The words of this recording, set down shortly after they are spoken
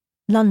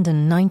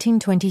London,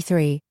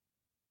 1923.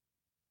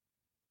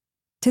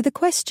 To the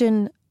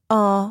question,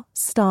 are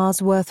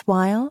stars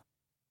worthwhile?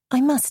 I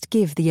must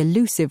give the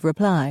elusive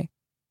reply.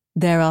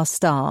 There are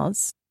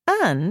stars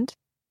and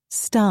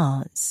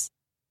stars.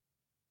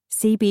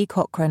 C.B.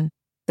 Cochrane,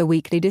 The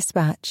Weekly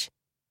Dispatch,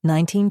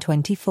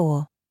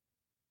 1924.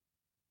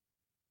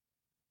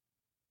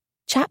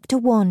 Chapter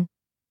 1.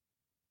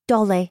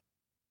 Dolly.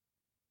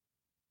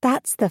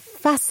 That's the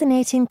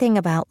fascinating thing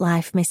about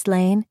life, Miss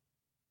Lane.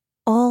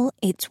 All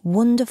its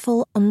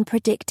wonderful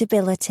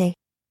unpredictability.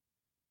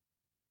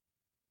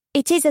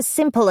 It is as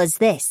simple as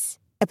this.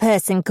 A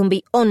person can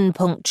be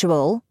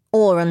unpunctual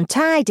or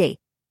untidy,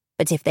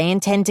 but if they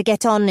intend to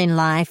get on in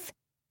life,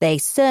 they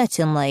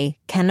certainly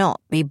cannot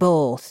be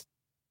both.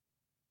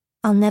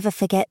 I'll never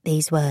forget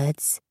these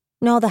words,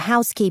 nor the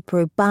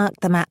housekeeper who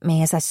barked them at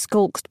me as I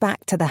skulked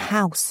back to the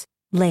house,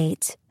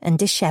 late and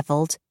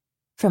dishevelled,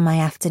 from my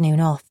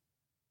afternoon off.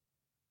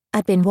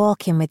 I'd been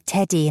walking with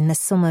Teddy in the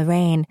summer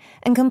rain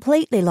and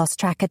completely lost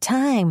track of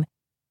time.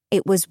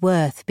 It was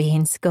worth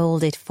being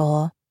scolded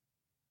for.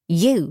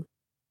 You,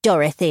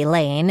 Dorothy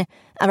Lane,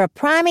 are a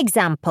prime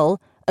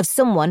example of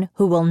someone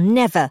who will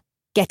never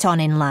get on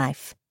in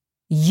life.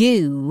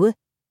 You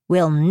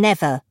will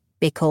never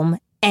become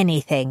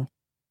anything.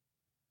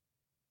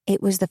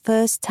 It was the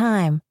first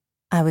time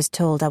I was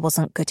told I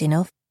wasn't good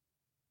enough.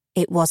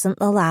 It wasn't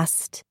the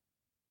last.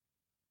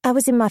 I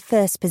was in my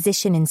first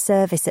position in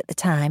service at the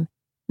time,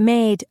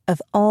 maid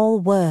of all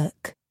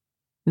work.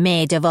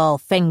 Maid of all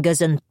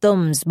fingers and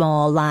thumbs,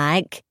 more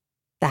like,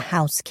 the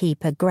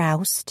housekeeper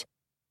groused.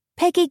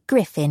 Peggy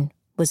Griffin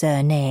was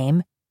her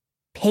name.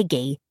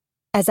 Piggy,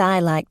 as I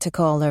like to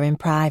call her in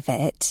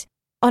private,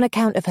 on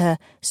account of her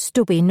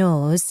stubby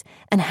nose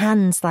and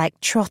hands like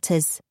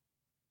trotters.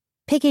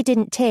 Piggy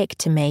didn't take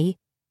to me,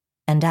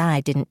 and I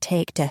didn't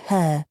take to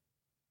her.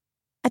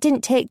 I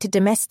didn't take to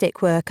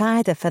domestic work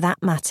either, for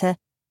that matter.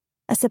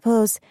 I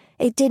suppose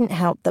it didn't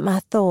help that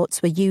my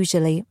thoughts were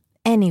usually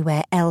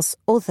anywhere else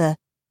other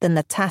than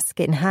the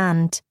task in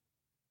hand.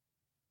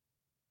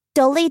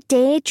 Dolly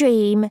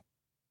Daydream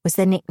was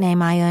the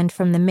nickname I earned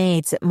from the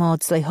maids at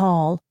Maudsley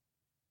Hall.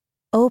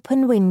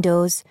 Open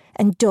windows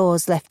and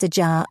doors left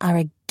ajar are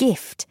a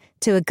gift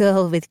to a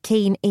girl with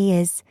keen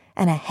ears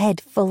and a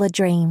head full of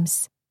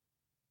dreams.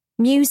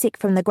 Music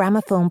from the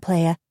gramophone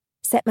player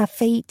set my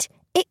feet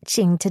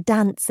itching to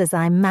dance as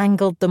I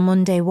mangled the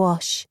Monday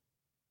wash.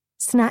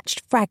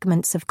 Snatched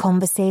fragments of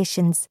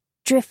conversations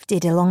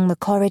drifted along the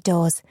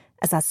corridors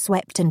as I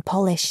swept and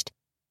polished,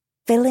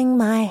 filling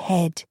my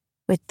head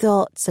with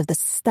thoughts of the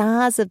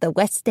stars of the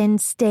West End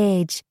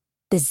stage,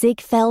 the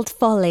Ziegfeld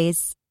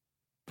Follies,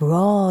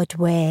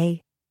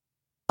 Broadway.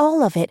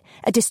 All of it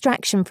a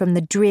distraction from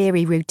the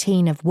dreary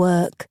routine of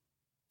work,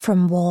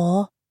 from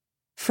war,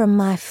 from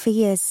my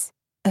fears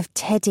of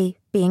Teddy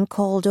being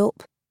called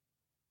up.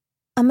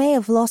 I may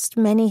have lost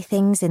many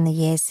things in the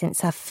years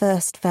since I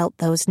first felt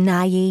those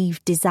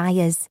naive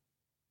desires,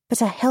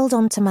 but I held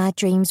on to my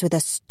dreams with a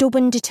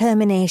stubborn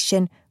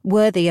determination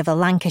worthy of a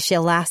Lancashire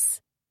lass.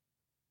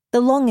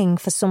 The longing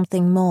for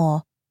something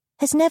more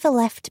has never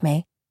left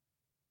me.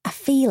 I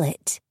feel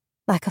it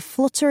like a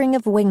fluttering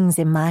of wings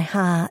in my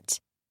heart.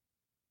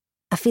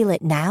 I feel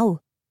it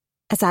now,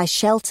 as I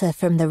shelter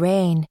from the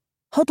rain,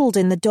 huddled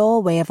in the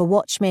doorway of a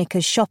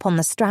watchmaker's shop on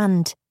the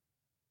Strand.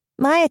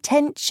 My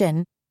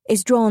attention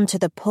is drawn to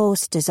the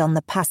posters on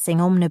the passing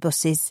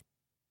omnibuses.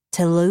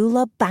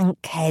 Tallulah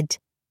Bankhead,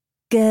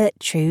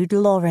 Gertrude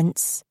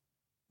Lawrence,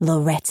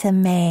 Loretta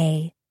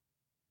May.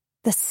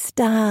 The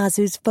stars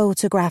whose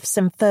photographs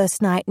and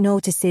first night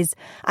notices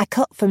I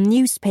cut from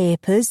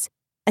newspapers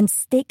and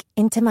stick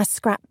into my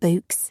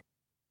scrapbooks.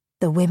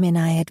 The women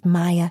I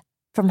admire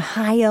from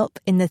high up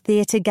in the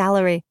theatre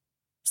gallery,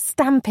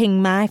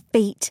 stamping my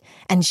feet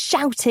and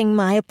shouting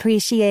my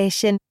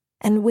appreciation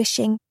and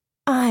wishing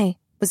I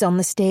was on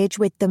the stage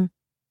with them,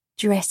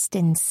 dressed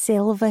in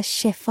silver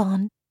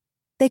chiffon.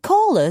 They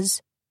call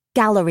us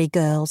gallery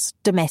girls,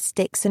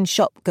 domestics and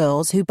shop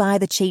girls who buy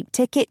the cheap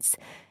tickets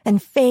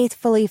and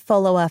faithfully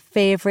follow our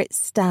favourite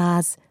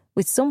stars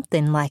with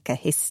something like a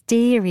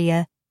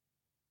hysteria.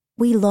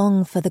 We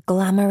long for the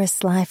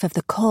glamorous life of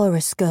the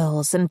chorus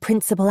girls and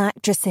principal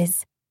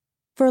actresses,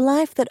 for a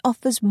life that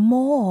offers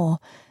more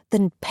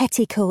than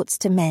petticoats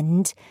to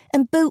mend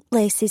and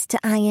bootlaces to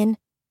iron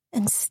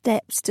and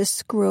steps to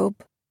scrub.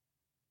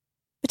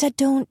 But I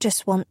don't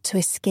just want to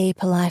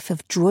escape a life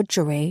of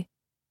drudgery.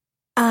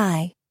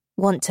 I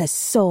want to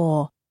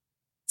soar.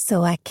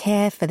 So I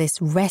care for this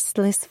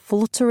restless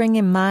fluttering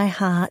in my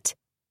heart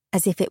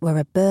as if it were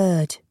a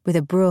bird with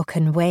a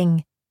broken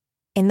wing,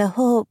 in the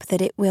hope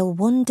that it will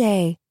one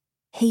day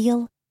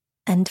heal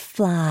and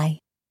fly.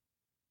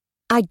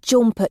 I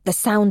jump at the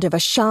sound of a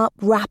sharp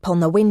rap on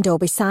the window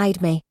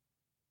beside me.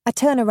 I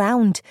turn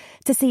around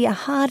to see a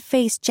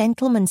hard-faced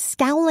gentleman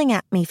scowling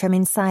at me from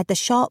inside the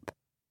shop.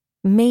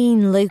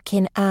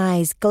 Mean-looking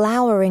eyes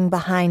glowering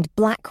behind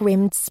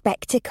black-rimmed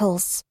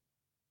spectacles.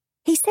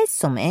 He says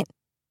something,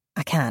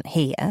 I can't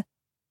hear,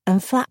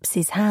 and flaps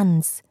his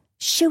hands,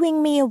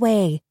 shooing me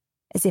away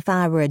as if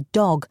I were a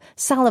dog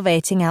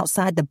salivating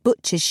outside the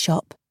butcher's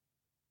shop.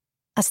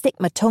 I stick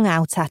my tongue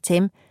out at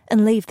him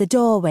and leave the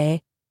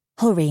doorway,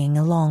 hurrying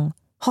along,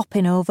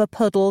 hopping over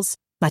puddles,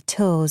 my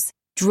toes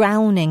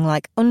drowning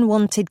like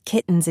unwanted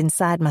kittens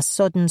inside my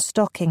sodden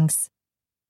stockings.